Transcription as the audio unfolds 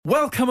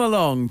Welcome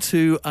along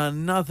to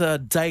another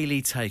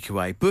daily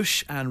takeaway.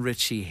 Bush and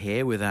Richie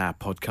here with our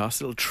podcast.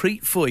 A little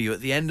treat for you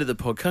at the end of the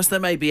podcast. There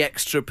may be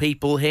extra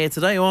people here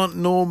today who aren't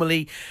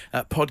normally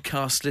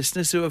podcast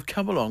listeners who have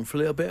come along for a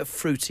little bit of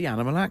fruity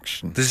animal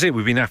action. This is it.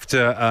 We've been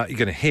after, you're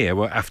going to hear,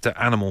 we're after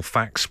animal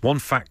facts. One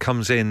fact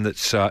comes in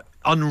that's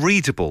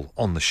unreadable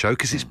on the show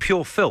because it's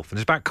pure filth and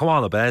it's about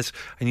koala bears,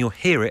 and you'll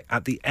hear it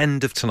at the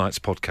end of tonight's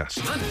podcast.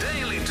 The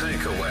Daily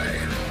Takeaway.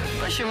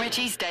 Bush and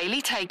Richie's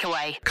Daily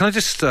Takeaway. Can I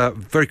just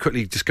very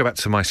quickly just go back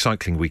to my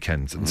cycling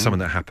weekend and something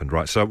that happened,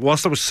 right? So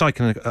whilst I was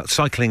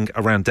cycling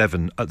around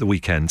Devon at the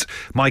weekend,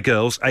 my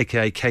girls,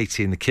 a.k.a.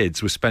 Katie and the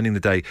kids, were spending the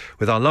day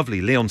with our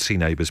lovely Leigh-on-Sea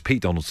neighbours,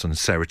 Pete Donaldson and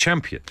Sarah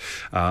Champion.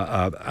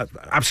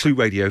 Absolute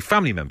Radio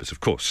family members,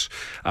 of course.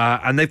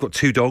 And they've got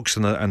two dogs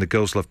and the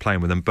girls love playing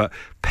with them. But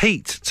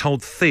Pete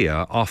told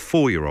Thea, our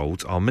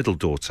 4-year-old, our middle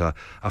daughter,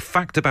 a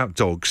fact about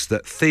dogs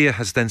that Thea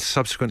has then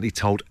subsequently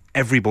told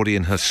everybody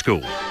in her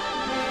school.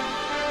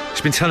 She's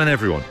been telling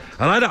everyone.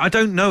 And I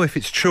don't know if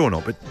it's true or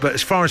not, but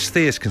as far as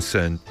Thea's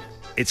concerned,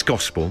 it's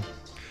gospel.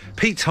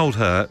 Pete told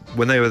her,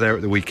 when they were there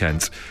at the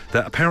weekend,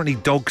 that apparently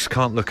dogs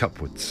can't look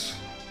upwards.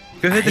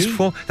 Have you heard this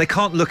before? They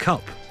can't look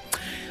up.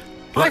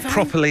 Like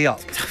properly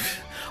up.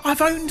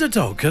 I've owned a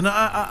dog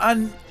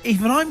and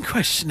even I'm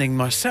questioning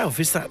myself.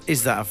 Is that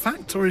a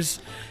fact or is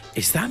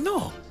that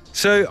not?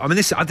 So, I mean,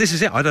 this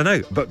is it. I don't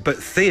know. But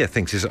Thea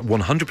thinks it's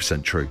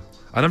 100% true.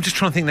 And I'm just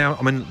trying to think now.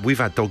 I mean, we've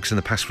had dogs in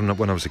the past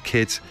when I was a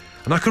kid.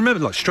 And I can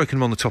remember, like, stroking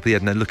them on the top of the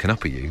head and then looking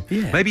up at you.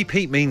 Yeah. Maybe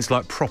Pete means,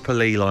 like,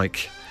 properly,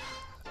 like,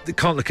 they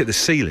can't look at the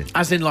ceiling.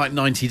 As in, like,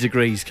 90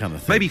 degrees kind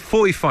of thing. Maybe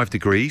 45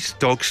 degrees,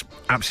 dogs,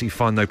 absolutely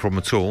fine, no problem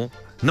at all.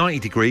 90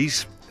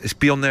 degrees, it's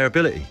beyond their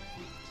ability.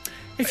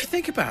 If you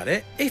think about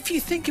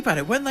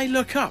it, when they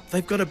look up,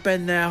 they've got to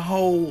bend their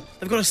whole...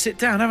 They've got to sit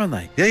down, haven't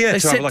they? Yeah, They to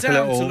have sit like a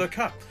down little... to look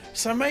up.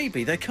 So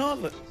maybe they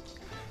can't look...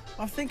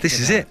 I'm thinking This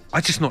is it.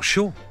 I'm just not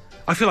sure.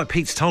 I feel like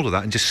Pete's told her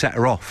that and just set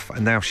her off,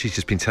 and now she's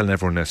just been telling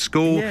everyone in her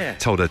school,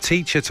 told her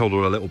teacher, told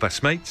all her little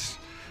best mates.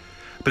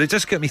 But it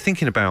does get me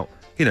thinking about,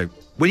 you know,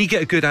 when you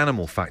get a good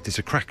animal fact, it's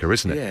a cracker,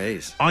 isn't it? Yeah, it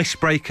is.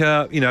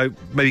 Icebreaker, you know,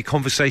 maybe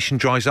conversation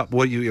dries up,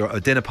 you're at a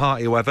dinner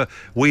party or whatever,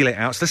 wheel it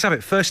out. So let's have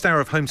it. First hour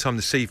of home time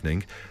this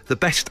evening, the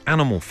best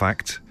animal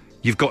fact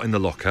you've got in the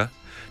locker.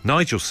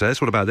 Nigel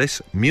says, what about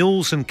this?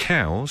 Mules and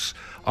cows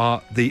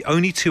are the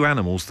only two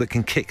animals that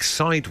can kick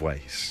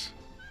sideways.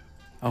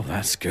 Oh,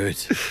 that's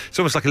good. It's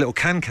almost like a little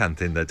can-can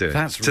thing they're doing.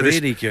 That's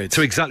really good.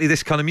 To exactly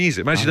this kind of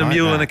music. Imagine I a like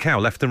mule that. and a cow,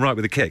 left and right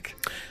with a kick.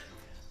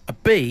 A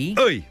bee,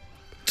 Oi!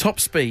 top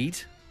speed,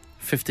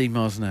 15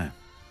 miles an hour.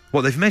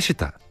 What, they've measured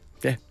that?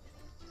 Yeah.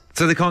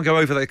 So they can't go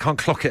over, they can't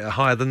clock it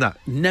higher than that?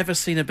 Never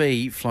seen a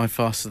bee fly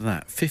faster than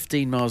that.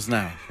 15 miles an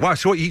hour. Wow,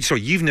 so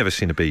you've never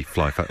seen a bee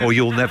fly fast, or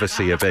you'll never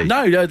see a bee?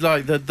 No,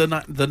 like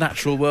the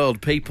natural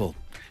world people.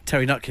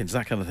 Terry Nutkins,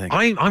 that kind of thing.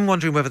 I'm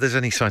wondering whether there's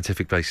any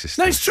scientific basis.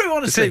 No, it's true,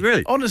 honestly. Is it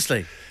really?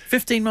 Honestly.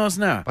 15 miles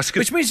an hour. That's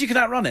good. Which means you can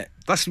outrun it.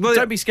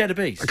 Don't be scared of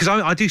bees. Because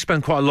I do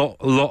spend quite a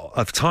lot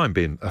of time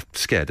being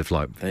scared of,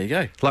 like... There you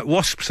go. Like,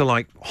 wasps are,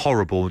 like,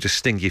 horrible and just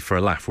sting you for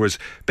a laugh, whereas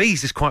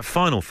bees is quite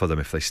final for them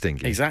if they sting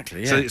you.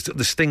 Exactly, yeah. So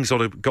the sting's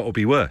got to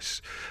be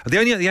worse. And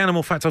the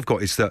animal fact I've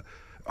got is that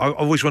I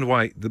always wonder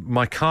why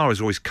my car is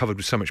always covered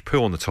with so much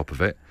poo on the top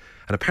of it.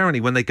 And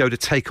apparently when they go to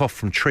take off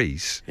from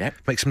trees, it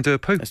makes them do a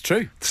poo. That's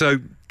true. So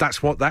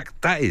that's what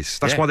that is.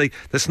 That's why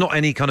there's not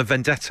any kind of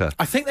vendetta.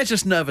 I think they're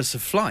just nervous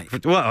of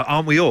flight. Well,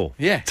 aren't we all?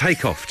 Yeah.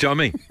 Take off, do you know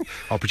what I mean?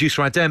 Our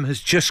producer Adem has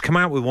just come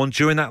out with one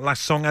during that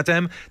last song.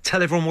 Adem,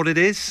 tell everyone what it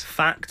is.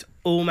 Fact,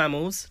 all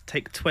mammals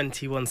take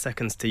 21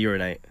 seconds to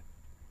urinate.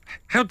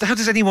 How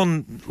does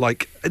anyone,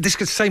 like... This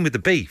could same with the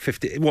bee.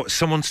 50... What,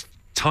 someone's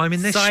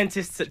timing this?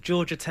 Scientists at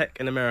Georgia Tech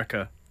in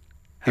America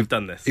have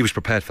done this. He was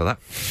prepared for that.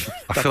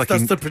 I feel like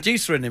That's the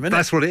producer in him, isn't it?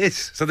 That's what it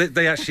is. So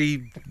they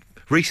actually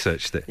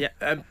researched it.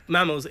 Yeah,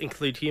 mammals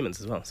include humans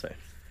as well, so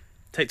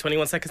take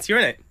 21 seconds to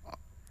urinate.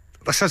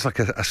 That sounds like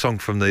a song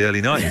from the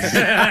early 90s.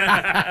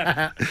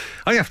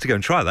 I have to go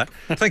and try that.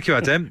 Thank you,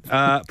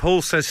 Adem.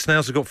 Paul says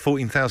snails have got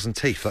 14,000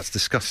 teeth. That's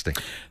disgusting.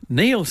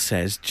 Neil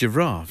says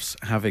giraffes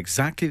have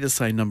exactly the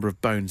same number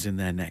of bones in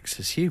their necks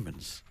as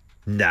humans.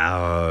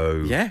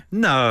 No. Yeah?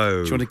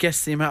 No. Do you want to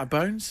guess the amount of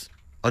bones?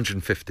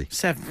 150.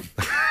 7.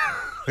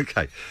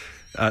 Okay.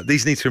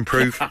 These need to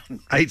improve.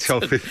 8,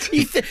 12,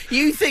 15.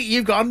 You think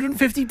you've got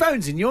 150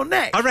 bones in your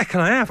neck? I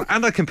reckon I have.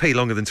 And I can pee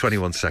longer than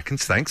 21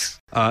 seconds,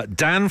 thanks.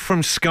 Dan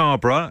from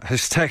Scarborough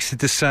has texted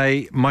to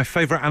say, my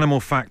favourite animal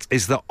fact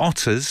is that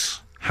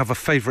otters have a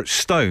favourite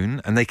stone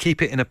and they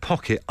keep it in a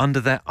pocket under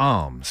their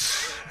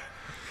arms.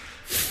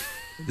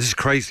 This is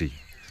crazy.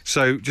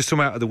 So, just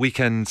talking about at the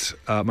weekend,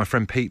 my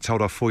friend Pete told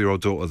our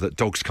 4-year-old daughter that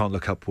dogs can't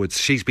look upwards.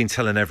 She's been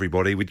telling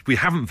everybody. We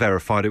haven't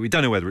verified it. We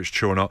don't know whether it's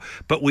true or not,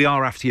 but we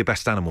are after your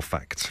best animal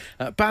fact.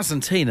 Baz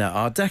and Tina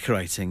are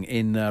decorating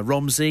in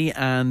Romsey,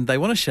 and they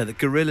want to share that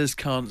gorillas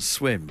can't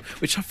swim,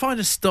 which I find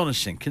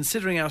astonishing,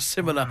 considering how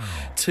similar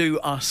to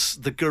us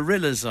the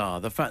gorillas are.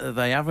 The fact that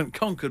they haven't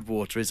conquered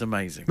water is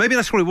amazing. Maybe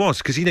that's what it was,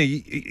 because,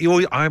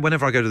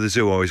 whenever I go to the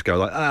zoo, I always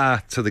go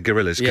to the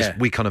gorillas, because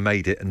we kind of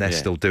made it, and they're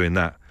still doing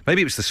that.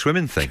 Maybe it was the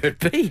swimming thing. Could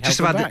be. Just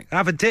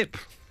have a dip.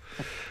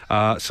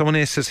 Someone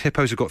here says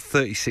hippos have got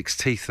 36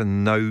 teeth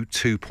and no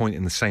 2 point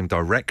in the same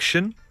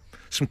direction.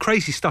 Some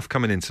crazy stuff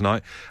coming in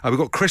tonight. We've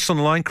got Chris on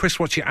the line. Chris,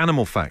 what's your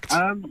animal fact?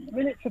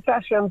 Minutes of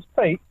Dashan's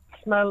feet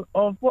smell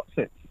of what's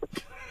it?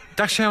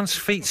 Dachshund's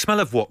feet smell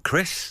of what,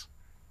 Chris?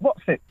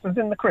 What's it? As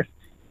in the crisps.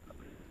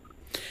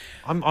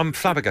 I'm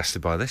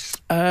flabbergasted by this.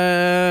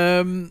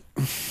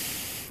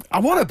 I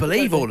want to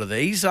believe all of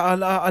these. I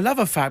love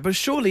a fact, but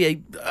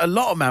surely a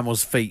lot of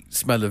mammals' feet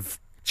smell of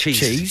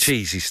cheese.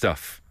 Cheesy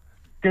stuff.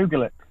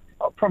 Google it.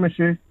 I promise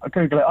you, I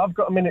Google it. I've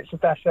got a miniature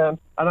dachshund,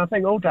 and I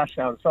think all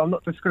dachshunds, so I'm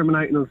not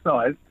discriminating on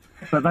size,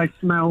 but they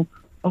smell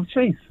of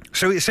cheese.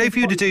 So say if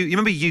you were to do, you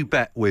remember You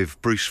Bet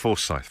with Bruce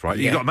Forsyth, right?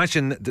 Yeah. You've got to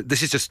imagine that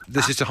this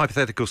is a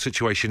hypothetical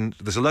situation.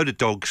 There's a load of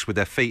dogs with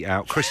their feet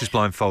out. Chris is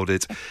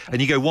blindfolded,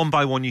 and you go one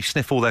by one. You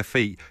sniff all their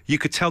feet. You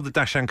could tell the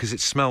dachshund because it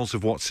smells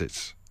of what's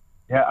it.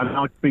 Yeah, and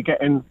I'd be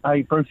getting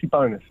a Brucey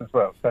bonus as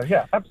well. So,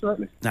 yeah,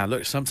 absolutely. Now,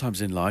 look,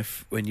 sometimes in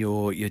life, when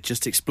you're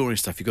just exploring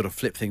stuff, you've got to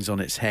flip things on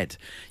its head.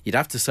 You'd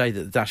have to say that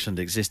the Dachshund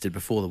existed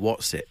before the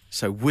Whatsit.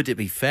 So would it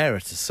be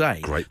fairer to say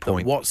Great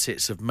point. that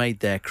Whatsits have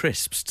made their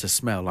crisps to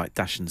smell like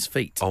Dachshund's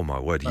feet? Oh, my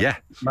word, yeah.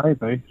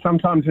 Maybe.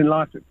 Sometimes in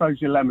life it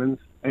throws you lemons,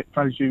 it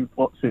throws you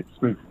Whatsits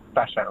with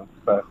dachshunds.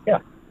 So, yeah.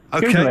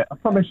 Okay. Google it. I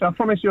promise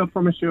you.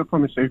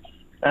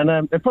 And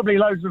there are probably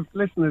loads of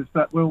listeners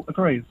that will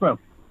agree as well.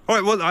 All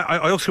right, well,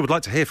 I also would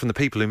like to hear from the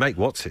people who make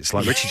Whatsits,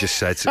 like Richie just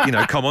said.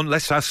 Come on,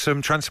 let's have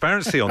some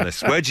transparency on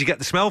this. Where'd you get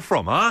the smell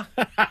from, huh?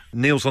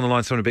 Neil's on the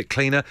line, something a bit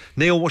cleaner.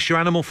 Neil, what's your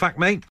animal fact,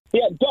 mate?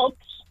 Yeah, dogs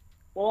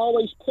will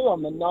always poo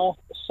on the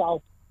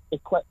north-south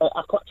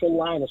equatorial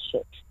line as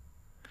such.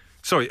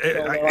 Sorry,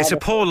 it's a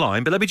poor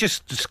line, but let me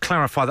just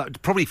clarify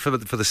that, probably for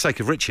the sake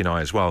of Richie and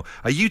I as well.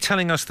 Are you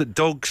telling us that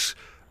dogs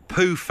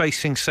poo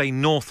facing, say,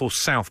 north or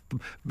south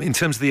in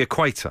terms of the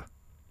equator?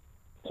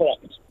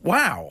 Correct.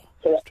 Wow.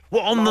 Correct.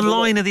 What, on the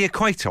line of the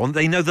equator?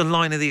 They know the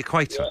line of the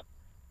equator?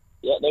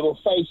 Yeah, they will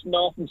face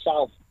north and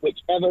south,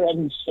 whichever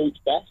end suits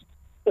best.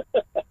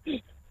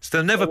 So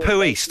they'll never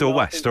poo east or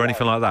west or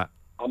anything like that?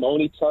 I'm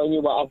only telling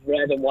you what I've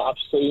read and what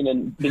I've seen,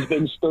 and there's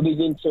been studies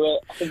into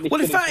it.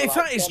 Well, if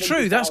that is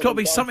true, that's got to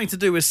be something to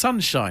do with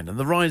sunshine and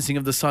the rising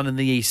of the sun in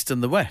the east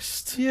and the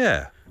west.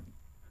 Yeah.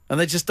 And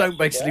they just don't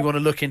basically want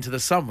to look into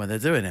the sun when they're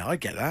doing it. I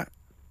get that.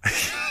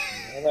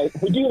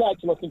 We do like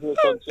to look into the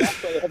sun, so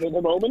that's what we have in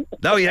the moment.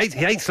 No, he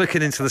hates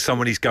looking into the sun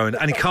when he's going,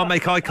 and he can't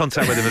make eye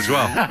contact with him as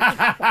well.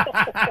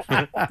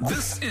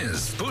 This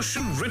is Bush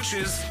and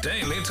Rich's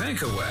Daily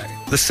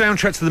Takeaway. The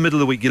soundtrack to the middle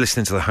of the week, you're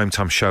listening to the Home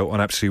Time Show on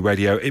Absolute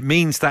Radio. It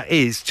means that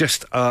is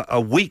just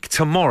a week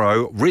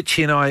tomorrow.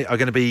 Richie and I are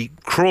going to be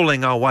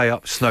crawling our way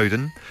up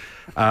Snowdon.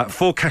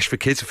 For Cash for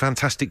Kids, a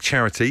fantastic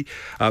charity.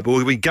 But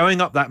we'll be going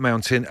up that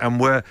mountain,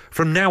 and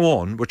from now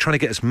on, we're trying to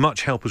get as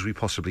much help as we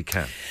possibly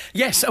can.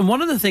 Yes, and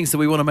one of the things that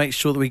we want to make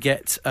sure that we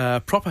get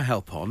proper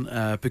help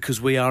on,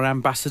 because we are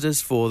ambassadors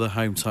for the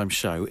Home Time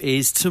Show,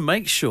 is to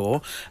make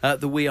sure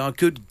that we are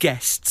good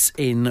guests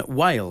in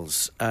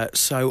Wales.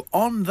 So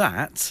on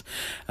that,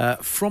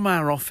 from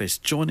our office,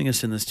 joining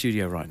us in the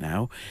studio right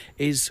now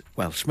is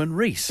Welshman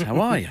Reese. How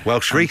are you?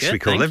 Welsh Reese, we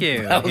call him. Thank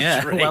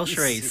you. Welsh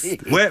Reese.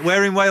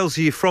 Where in Wales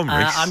are you from,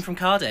 Reese? I'm from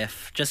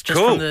Cardiff, just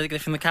Cool.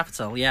 from the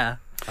capital, yeah.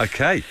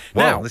 Okay,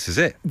 well, Now, this is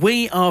it.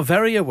 We are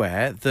very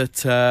aware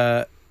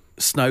that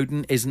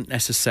Snowdon isn't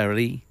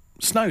necessarily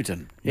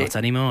Snowdon. Not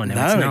anymore, no,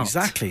 it's not.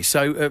 Exactly.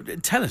 So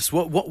tell us,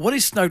 what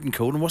is Snowdon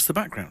called and what's the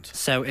background?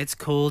 So it's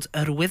called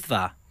Yr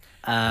Wyddfa.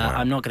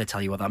 I'm not going to tell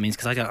you what that means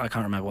because I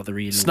can't remember what the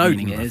real Snowdon,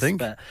 meaning is. I think.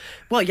 But,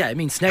 well, yeah, it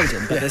means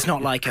Snowdon, but there's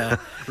not like a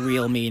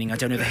real meaning. I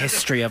don't know the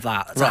history of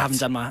that. So Right. I haven't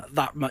done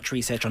that much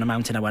research on a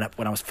mountain I went up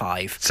when I was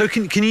 5. So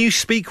can you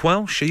speak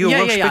Welsh? Are you a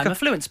Welsh Yeah, speaker? I'm a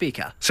fluent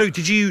speaker. So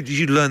did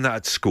you learn that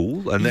at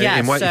school? And Yeah,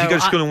 if you so go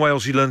to school in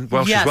Wales, you learn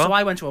Welsh as well? so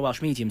I went to a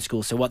Welsh medium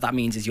school. So what that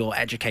means is your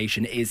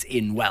education is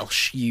in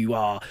Welsh. You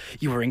are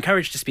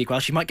encouraged to speak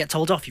Welsh. You might get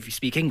told off if you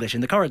speak English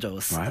in the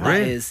corridors. Right. That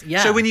Really? is,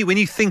 yeah. So when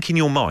you think in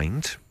your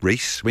mind,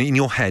 Reese, in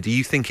your head, are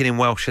you thinking in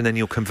Welsh and then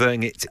you're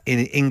converting it in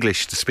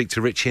English to speak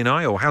to Richie and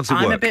I, or how does it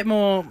work? I'm a bit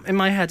more, in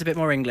my head, a bit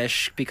more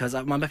English because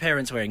my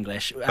parents were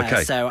English.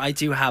 Okay. So I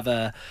do have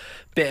a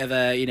bit of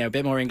a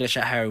bit more English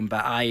at home,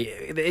 but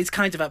it's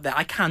kind of up there.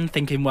 I can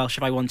think in Welsh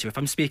if I want to. If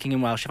I'm speaking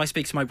in Welsh, if I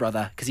speak to my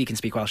brother, because he can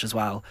speak Welsh as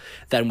well,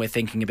 then we're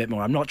thinking a bit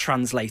more. I'm not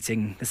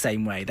translating the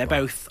same way. They're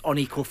both on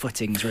equal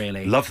footings,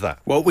 really. Love that.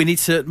 Well, we need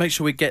to make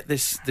sure we get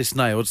this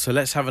nailed, so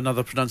let's have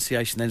another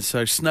pronunciation then.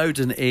 So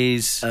Snowdon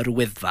is Yr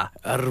Wyddfa.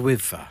 Yr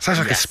Wyddfa. Sounds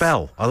like a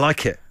spell. I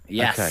like it.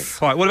 Yes.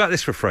 Okay. All right, what about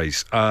this for a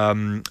phrase?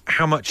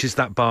 How much is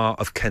that bar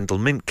of Kendal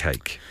mint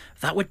cake?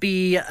 That would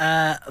be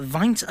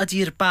faint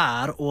ydy'r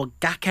bar o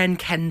gacen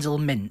Kendal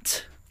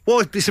mint.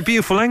 Well, it's a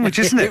beautiful language,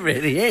 isn't it? It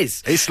really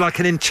is. It's like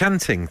an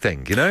enchanting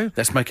thing, you know?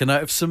 Let's make a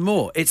note of some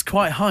more. It's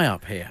quite high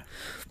up here.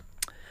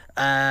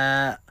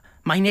 Mae'n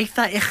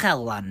eitha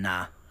uchel lan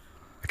na.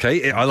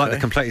 Okay, I like the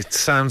complaint. It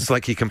sounds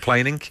like you're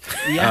complaining.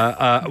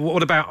 Yeah.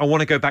 What about, I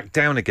want to go back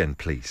down again,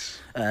 please?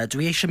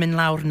 Dwi eisiau mynd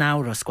lawr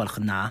nawr os gwelwch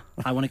yn dda.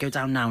 I want to go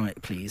down now,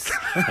 please.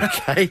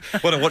 Okay.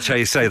 Well, watch how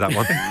you say that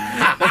one.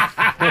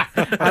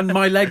 And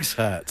my legs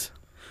hurt.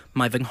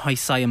 Mae fy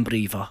nghoesau yn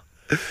brifo.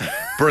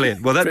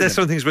 Brilliant. Well, there's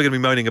some things we're going to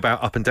be moaning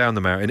about up and down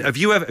the mountain. Have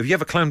you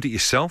ever climbed it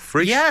yourself,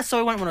 Rich? Yeah, so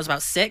I went when I was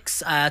about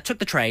 6. Took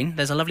the train.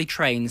 There's a lovely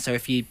train, so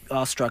if you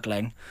are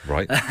struggling.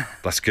 Right,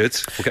 that's good.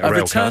 We'll get a A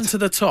rail return card. to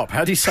the top.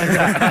 How do you say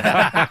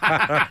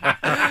that?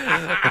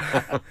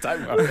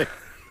 Don't worry.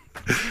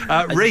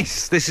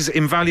 Reese, this is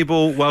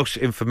invaluable Welsh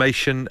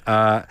information.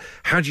 How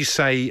do you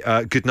say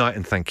good night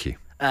and thank you?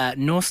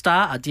 Nos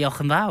da a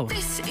diolch yn fawr.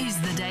 This is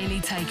the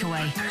Daily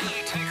Takeaway.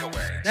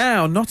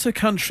 Now, not a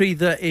country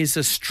that is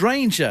a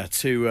stranger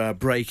to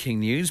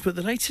breaking news, but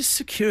the latest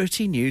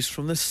security news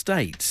from the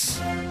States.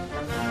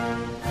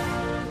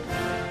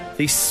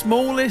 The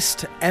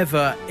smallest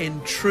ever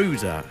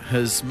intruder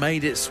has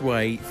made its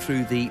way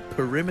through the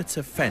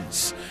perimeter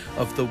fence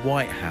of the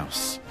White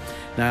House.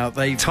 Now,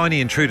 they've... Tiny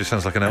Intruder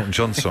sounds like an Elton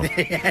John song.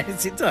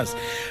 Yes, it does.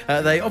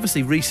 They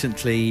obviously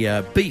recently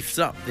beefed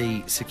up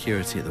the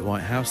security at the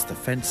White House. The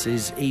fence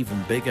is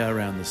even bigger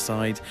around the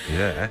side.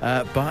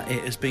 Yeah. But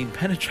it has been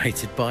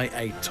penetrated by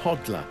a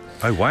toddler.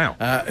 Oh, wow.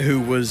 Who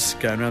was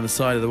going around the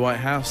side of the White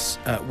House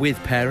with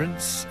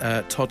parents,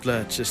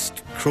 toddler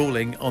just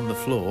crawling on the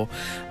floor.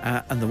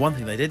 And the one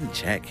thing they didn't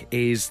check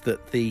is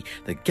that the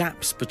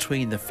gaps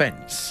between the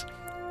fence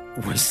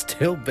was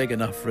still big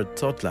enough for a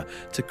toddler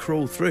to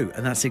crawl through.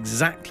 And that's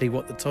exactly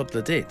what the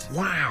toddler did.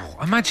 Wow.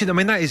 Imagine, I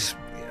mean, that is...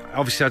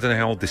 Obviously, I don't know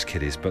how old this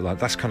kid is, but like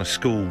that's kind of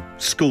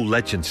school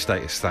legend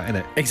status, that, isn't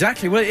it?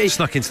 Exactly. Well, it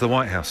Snuck into the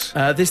White House.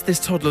 This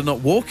toddler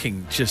not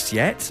walking just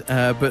yet,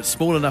 but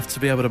small enough to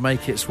be able to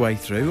make its way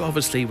through,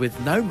 obviously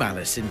with no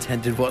malice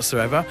intended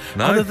whatsoever,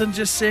 No. other than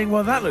just seeing,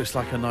 well, that looks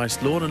like a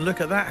nice lawn, and look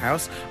at that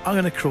house. I'm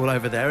going to crawl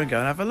over there and go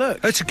and have a look.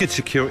 It's a good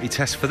security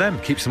test for them.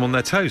 Keeps them on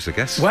their toes, I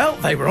guess. Well,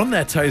 they were on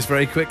their toes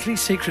very quickly.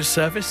 Secret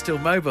Service still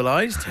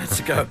mobilised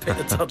to go and pick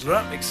the toddler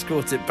up,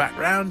 escort it back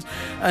round,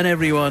 and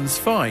everyone's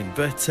fine.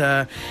 But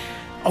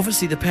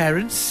obviously the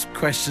parents,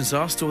 questions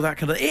asked, all that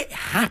kind of... It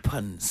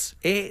happens.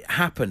 It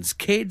happens.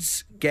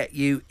 Kids get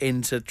you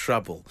into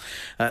trouble.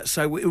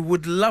 So we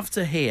would love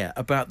to hear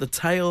about the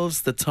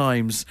tales, the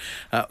times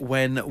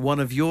when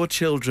one of your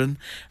children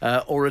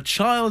or a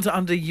child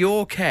under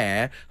your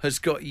care has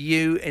got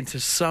you into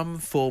some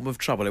form of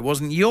trouble. It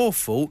wasn't your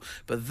fault,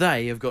 but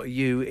they have got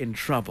you in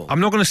trouble. I'm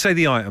not going to say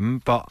the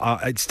item, but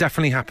it's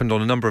definitely happened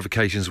on a number of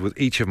occasions with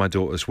each of my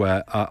daughters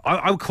where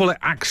I would call it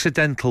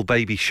accidental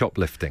baby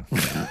shoplifting.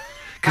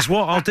 Because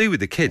what I'll do with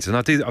the kids, and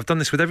I've done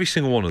this with every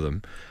single one of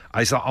them,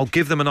 is I'll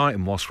give them an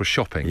item whilst we're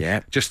shopping,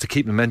 just to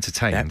keep them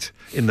entertained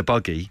in the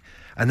buggy.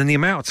 And then the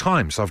amount of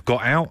times I've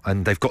got out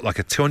and they've got like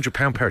a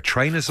 £200 pair of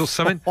trainers or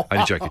something.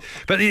 I'm joking.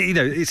 But, you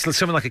know, it's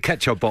something like a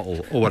ketchup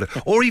bottle or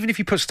whatever. Or even if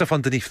you put stuff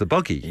underneath the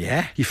buggy,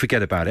 you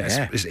forget about it.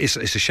 Yeah. It's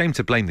a shame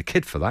to blame the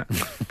kid for that.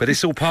 But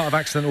it's all part of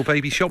accidental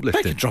baby They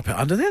shoplifting. can drop it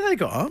under there. They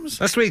got arms.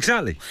 That's right,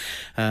 exactly.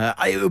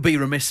 It would be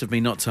remiss of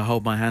me not to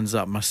hold my hands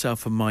up.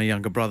 Myself and my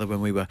younger brother, when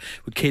we were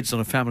kids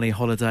on a family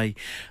holiday,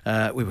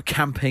 we were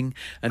camping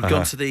and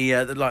gone to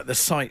the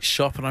site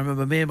shop. And I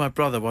remember me and my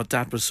brother, while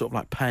Dad was sort of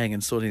like paying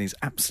and sorting these,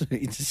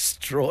 absolutely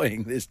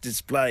destroying this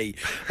display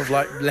of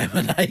like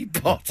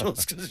lemonade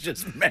bottles because it's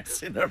just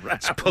messing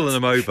around. Just pulling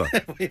them over.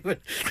 We were,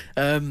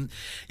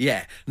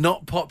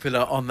 not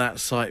popular on that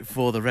site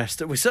for the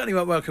rest. We certainly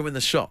weren't welcome in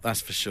the shop,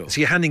 that's for sure. So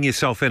you're handing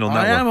yourself in on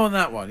that I one. am on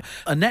that one.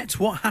 Annette,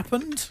 what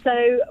happened?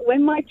 So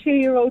when my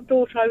 2-year-old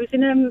daughter, I was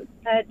in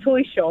a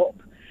toy shop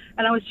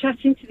and I was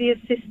chatting to the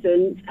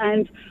assistant,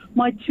 and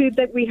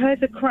we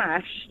heard a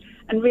crash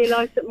and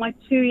realised that my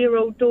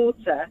 2-year-old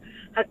daughter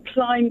had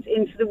climbed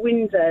into the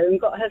window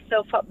and got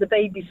herself up the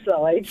baby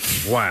slide.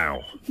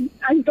 Wow.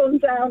 And gone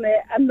down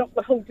it and knocked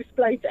the whole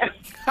display down.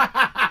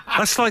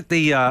 That's like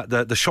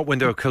the shop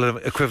window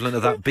equivalent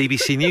of that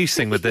BBC News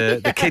thing with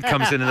the kid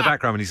comes in the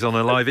background and he's on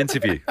a live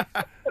interview.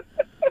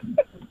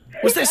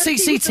 Was there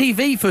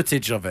CCTV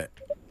footage of it?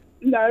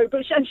 No,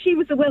 but she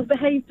was a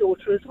well-behaved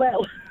daughter as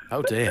well.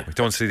 Oh dear. We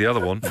don't want to see the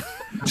other one.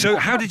 So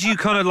how did you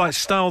kind of like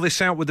style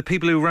this out with the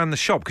people who ran the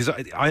shop? Because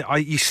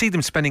you see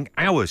them spending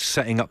hours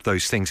setting up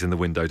those things in the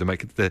window to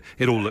make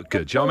it all look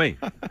good. Do you know what I mean?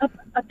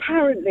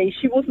 Apparently,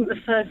 she wasn't the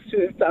first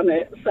to have done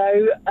it.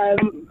 So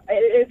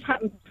it's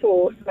happened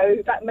before. So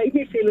that made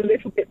me feel a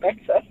little bit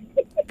better.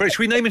 But should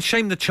we name and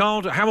shame the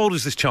child? How old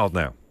is this child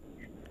now?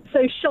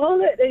 So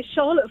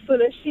Charlotte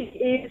Fuller, she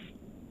is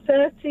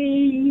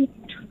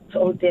 32,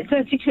 oh dear,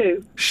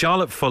 32.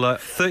 Charlotte Fuller,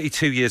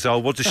 32 years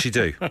old. What does she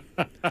do?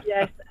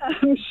 Yes,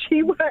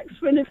 she works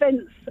for an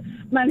events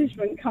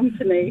management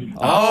company.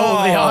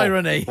 Oh, the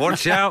irony.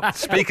 Watch out.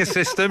 Speaker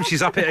system.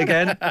 She's up it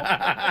again.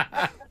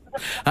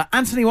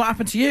 Anthony, what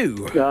happened to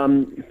you?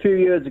 A few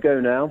years ago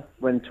now,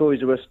 when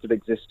Toys R Us still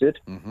existed,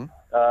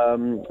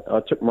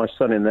 I took my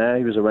son in there.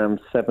 He was around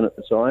 7 at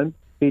the time.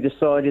 He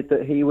decided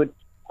that he would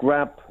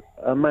grab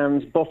a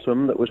man's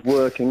bottom that was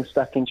working,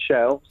 stacking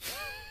shelves,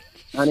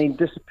 and he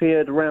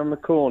disappeared around the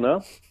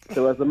corner.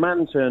 So as the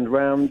man turned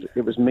round,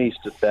 it was me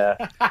stood there.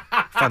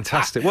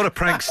 Fantastic. What a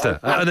prankster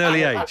at an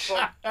early age.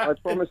 I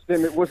promised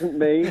him it wasn't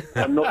me.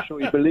 I'm not sure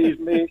he believed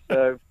me,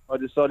 so I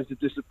decided to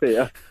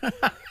disappear.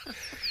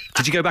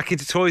 Did you go back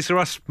into Toys R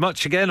Us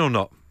much again or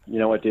not? You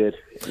know, I did.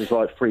 It was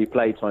like free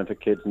playtime for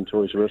kids in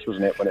Toys R Us,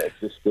 wasn't it, when it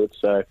existed?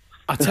 So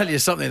I'll tell you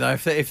something, though.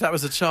 If that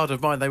was a child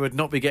of mine, they would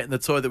not be getting the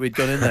toy that we'd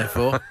gone in there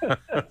for.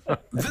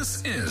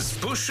 This is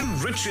Bush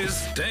and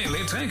Rich's Daily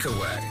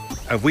Takeaway.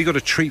 Have we got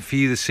a treat for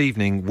you this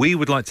evening? We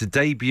would like to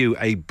debut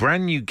a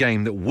brand new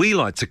game that we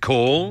like to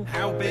call...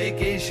 How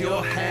big is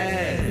your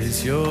head?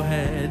 Is your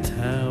head?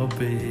 How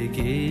big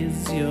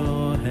is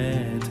your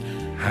head?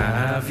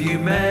 Have you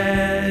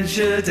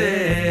measured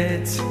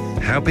it?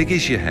 How big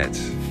is your head?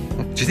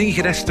 Do you think you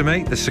could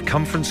estimate the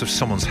circumference of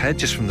someone's head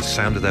just from the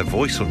sound of their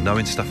voice or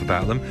knowing stuff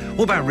about them?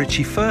 What about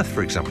Richie Firth,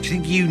 for example? Do you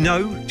think you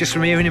know, just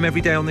from hearing him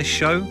every day on this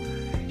show?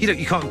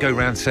 You can't go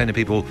around saying to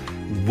people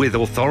with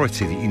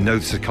authority that you know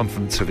the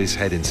circumference of his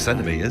head in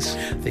centimetres.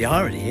 The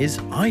irony is,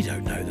 I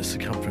don't know the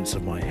circumference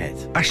of my head.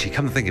 Actually,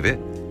 come to think of it,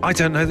 I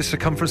don't know the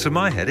circumference of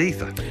my head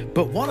either.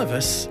 But one of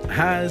us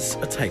has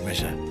a tape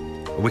measure.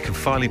 We can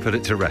finally put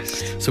it to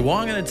rest. So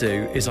what I'm going to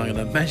do is I'm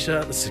going to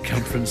measure the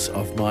circumference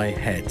of my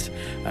head.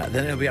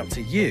 Then it'll be up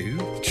to you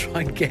to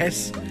try and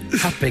guess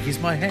how big is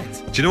my head.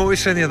 Do you know what we were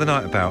saying the other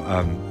night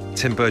about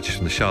Tim Burgess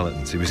from the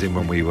Charlatans? He was in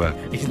when we were...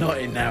 He's not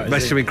in now, is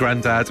messing he? with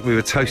Grandad. We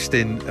were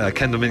toasting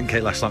Kendall Mint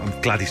Cake last night.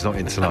 I'm glad he's not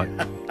in tonight.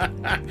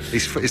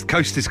 His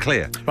coast is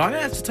clear. Right, I'm going to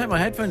have to take my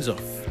headphones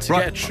off to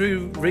get a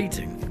true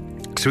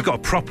reading. So we've got a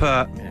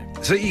proper...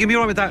 So you can be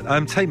all right with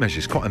that tape measure.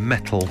 It's quite a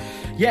metal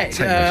tape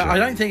measure. I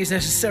don't think it's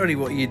necessarily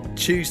what you'd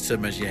choose to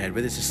measure your head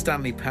with. It's a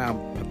Stanley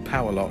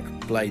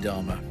Powerlock blade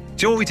armour.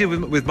 Do you know what we did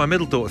with my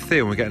middle daughter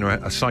Thea when we were getting her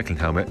a cycling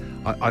helmet?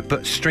 I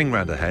put string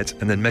round her head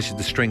and then measured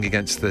the string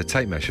against the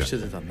tape measure.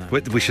 Should have done that.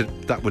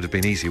 That would have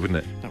been easy, wouldn't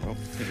it? Oh, well,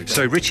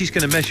 So Richie's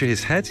going to measure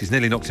his head. He's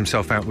nearly knocked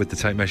himself out with the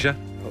tape measure.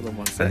 Hold on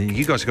one sec. And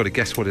you guys have got to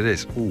guess what it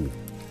is. Ooh,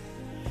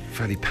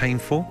 fairly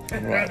painful.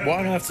 Right, what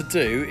I'm going to have to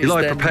do is You're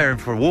like then, preparing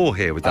for a war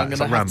here with that. I'm going It's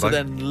to like have Rambo.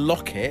 to then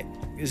lock it.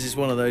 This is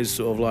one of those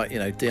sort of like,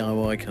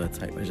 DIY kind of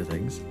tape measure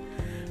things.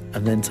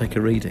 And then take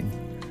a reading.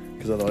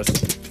 Because otherwise...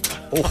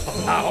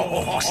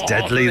 It's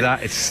deadly,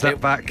 that. It's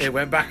snapped back. It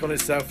went back on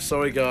itself.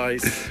 Sorry,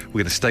 guys. We're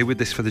going to stay with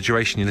this for the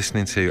duration. You're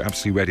listening to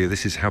Absolute Radio.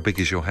 This is How Big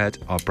Is Your Head,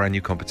 our brand new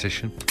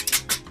competition.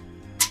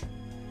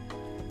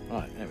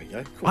 Right, there we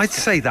go. Cool. I'd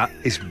say that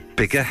is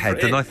bigger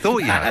head than I thought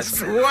you had. That's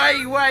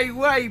way, way,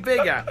 way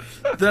bigger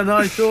than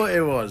I thought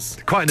it was.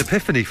 Quite an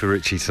epiphany for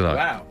Richie tonight.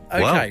 Wow.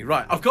 Okay,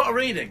 right. I've got a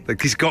reading.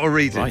 He's got a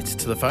reading. Right,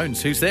 to the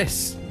phones. Who's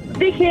this?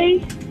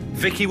 Vicky,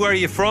 Vicky, where are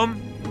you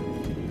from?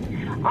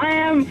 I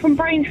am from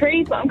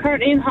Braintree, but I'm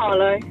currently in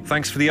Harlow.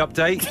 Thanks for the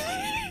update.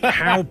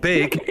 How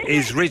big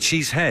is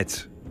Richie's head?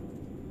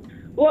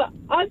 Well,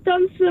 I've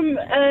done some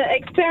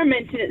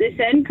experimenting at this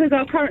end because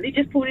I've currently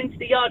just pulled into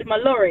the yard in my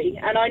lorry,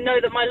 and I know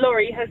that my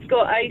lorry has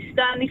got a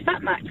Stanley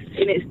Fat Max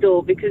in its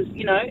door because,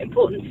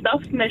 important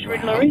stuff,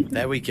 measuring lorries.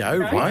 There we go,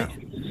 right.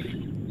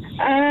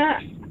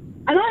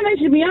 And I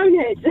measured my own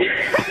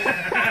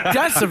head.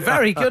 That's a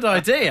very good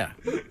idea.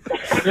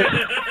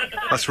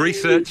 That's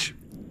research.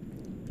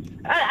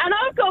 And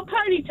I've got a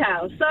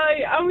ponytail, so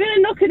I'm going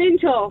to knock an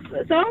inch off.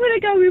 So I'm going to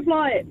go with,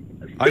 like...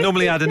 I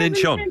normally add an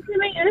inch on.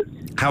 Centimetres.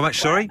 How much,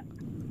 sorry?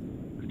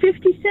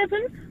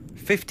 57.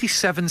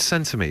 57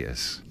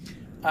 centimetres.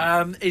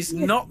 Is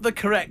not the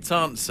correct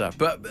answer,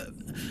 but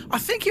I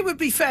think it would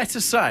be fair to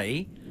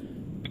say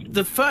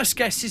the first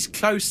guess is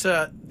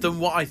closer than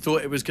what I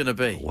thought it was going to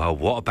be. Well,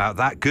 what about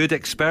that? Good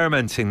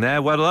experimenting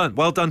there. Well done.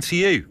 Well done to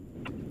you.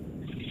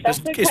 That's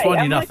okay. It's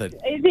won you nothing.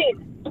 Is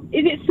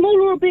it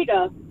smaller or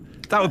bigger?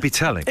 That would be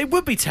telling. It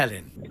would be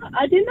telling.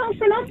 I didn't ask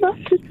for a number.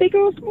 Just bigger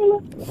or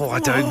smaller? Oh, I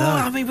don't know.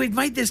 I mean, we've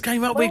made this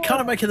game up. We're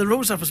kind of making the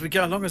rules up as we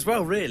go along as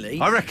well,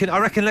 really. I reckon.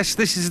 This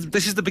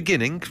is the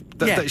beginning.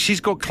 That she's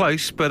got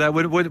close, but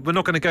we're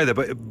not going to go there.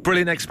 But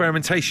brilliant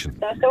experimentation.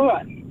 That's all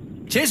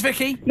right. Cheers,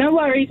 Vicky. No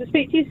worries. I'll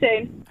speak to you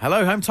soon.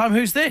 Hello, home time.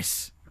 Who's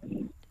this?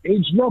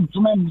 It's Rob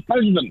from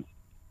Basildon.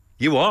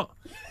 You what?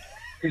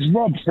 It's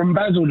Rob from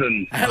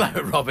Basildon.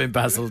 Hello, Rob in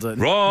Basildon.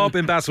 Rob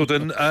in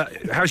Basildon.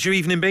 How's your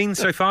evening been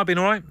so far? Been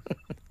all right?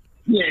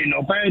 Yeah,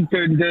 not bad.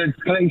 Doing the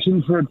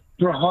collection for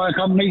a hire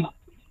company.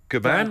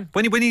 Good man.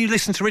 When you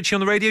listen to Richie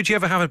on the radio, do you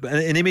ever have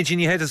an image in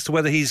your head as to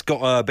whether he's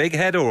got a big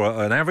head or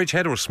an average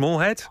head or a small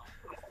head?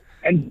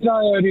 And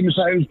I heard him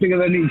say it was bigger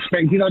than he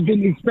expected. I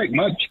didn't expect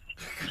much.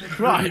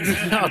 Right,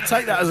 I'll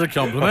take that as a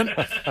compliment.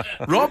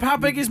 Rob, how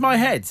big is my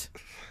head?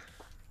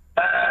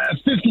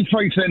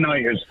 53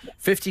 centimetres.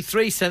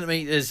 53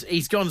 centimetres.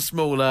 He's gone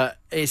smaller.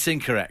 It's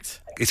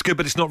incorrect. It's good,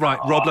 but it's not right.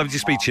 Rob, lovely to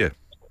speak to you.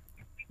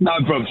 No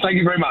problem. Thank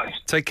you very much.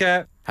 Take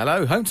care.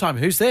 Hello, home time.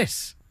 Who's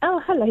this?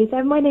 Oh, hello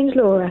there. My name's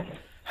Laura.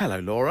 Hello,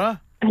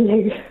 Laura.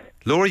 Hello.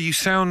 Laura, you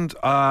sound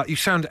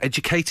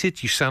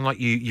educated. You sound like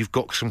you've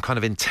got some kind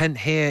of intent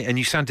here, and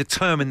you sound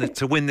determined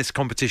to win this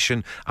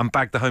competition and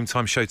bag the home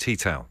time show tea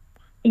towel.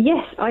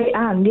 Yes, I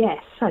am.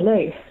 Yes.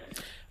 Hello.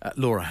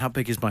 Laura, how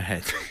big is my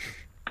head?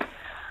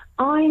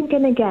 I'm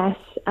going to guess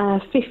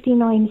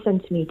 59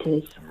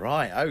 centimetres.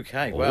 Right,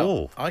 okay. Well,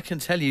 Oh. I can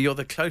tell you're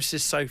the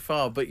closest so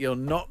far, but you're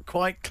not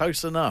quite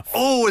close enough.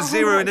 Oh, we're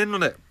zeroing in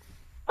on it.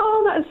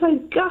 Oh, that's so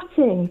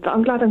gutting, but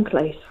I'm glad I'm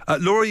close.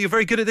 Laura, you're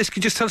very good at this. Can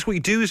you just tell us what you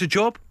do as a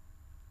job?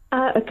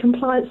 A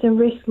compliance and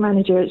risk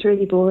manager. It's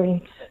really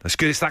boring. That's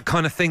good. It's that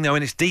kind of thing, though,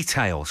 and it's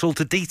detail. It's all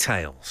to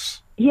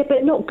details. Yeah,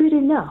 but not good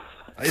enough.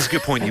 It's a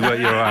good point. You're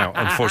out,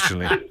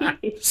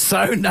 unfortunately.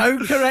 So, no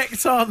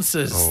correct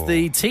answers. Oh.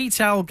 The tea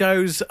towel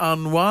goes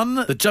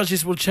unwon. The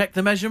judges will check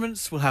the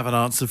measurements. We'll have an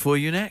answer for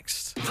you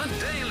next. The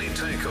Daily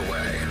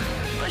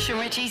Takeaway. Bush and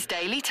Richie's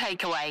Daily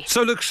Takeaway.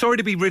 So, look, sorry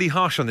to be really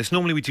harsh on this.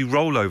 Normally we do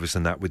rollovers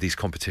and that with these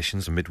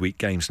competitions and midweek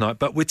games night.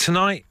 But with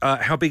tonight,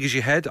 how big is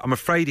your head? I'm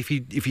afraid if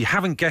you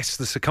haven't guessed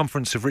the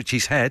circumference of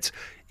Richie's head,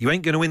 you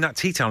ain't going to win that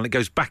tea towel and it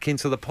goes back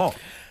into the pot.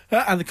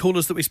 And the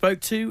callers that we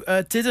spoke to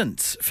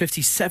didn't.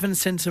 57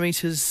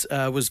 centimetres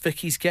was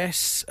Vicky's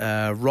guess.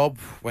 Rob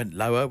went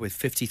lower with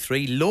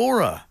 53.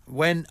 Laura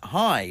went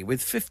high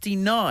with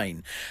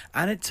 59.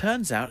 And it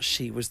turns out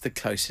she was the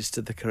closest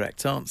to the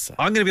correct answer.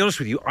 I'm going to be honest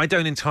with you. I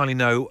don't entirely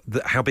know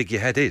how big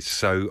your head is,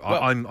 so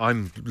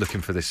I'm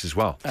looking for this as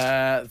well.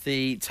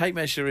 The tape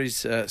measure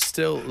is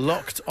still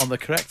locked on the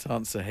correct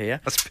answer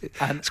here.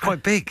 It's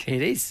quite big.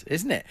 It is,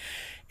 isn't it?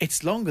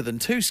 It's longer than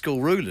 2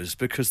 school rulers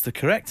because the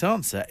correct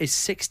answer is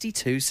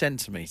 62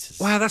 centimetres.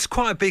 Wow, that's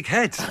quite a big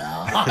head.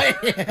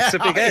 It's a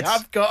big head.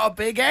 I've got a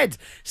big head.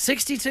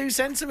 62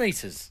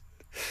 centimetres.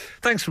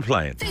 Thanks for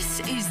playing. This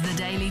is the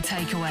Daily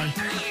Takeaway.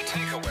 Daily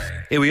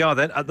Takeaway. Here we are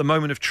then, at the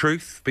moment of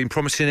truth. Been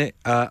promising it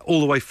all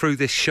the way through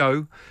this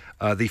show.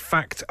 The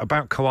fact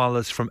about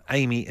koalas from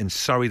Amy in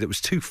Surrey that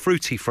was too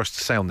fruity for us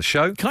to say on the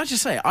show. Can I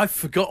just say, I've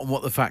forgotten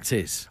what the fact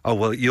is. Oh,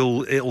 well,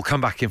 it'll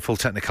come back in full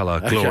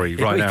Technicolor glory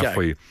here right we now go.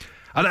 for you.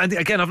 And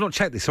again, I've not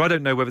checked this, so I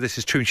don't know whether this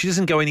is true. And she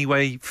doesn't go any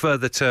way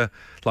further to,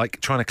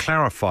 like, trying to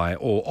clarify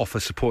or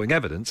offer supporting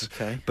evidence.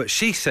 Okay. But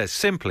she says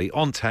simply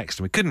on text,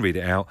 and we couldn't read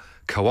it out,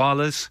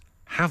 koalas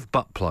have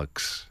butt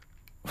plugs.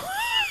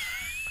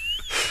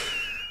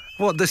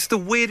 What? That's the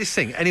weirdest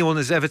thing anyone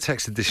has ever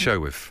texted this show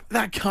with.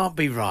 That can't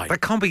be right. That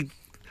can't be...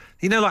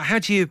 You know, like, how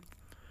do you...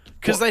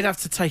 Because they'd have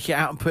to take it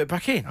out and put it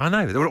back in. I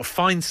know. They've got to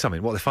find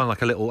something. What, they find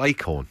like a little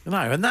acorn? No,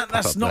 and that's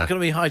up not there.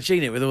 going to be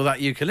hygienic with all that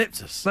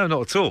eucalyptus. No,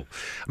 not at all.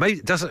 Maybe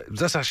it does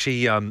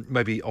actually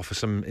maybe offer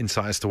some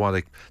insight as to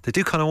why they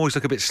do kind of always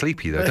look a bit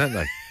sleepy, though, don't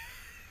they? A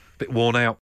bit worn out.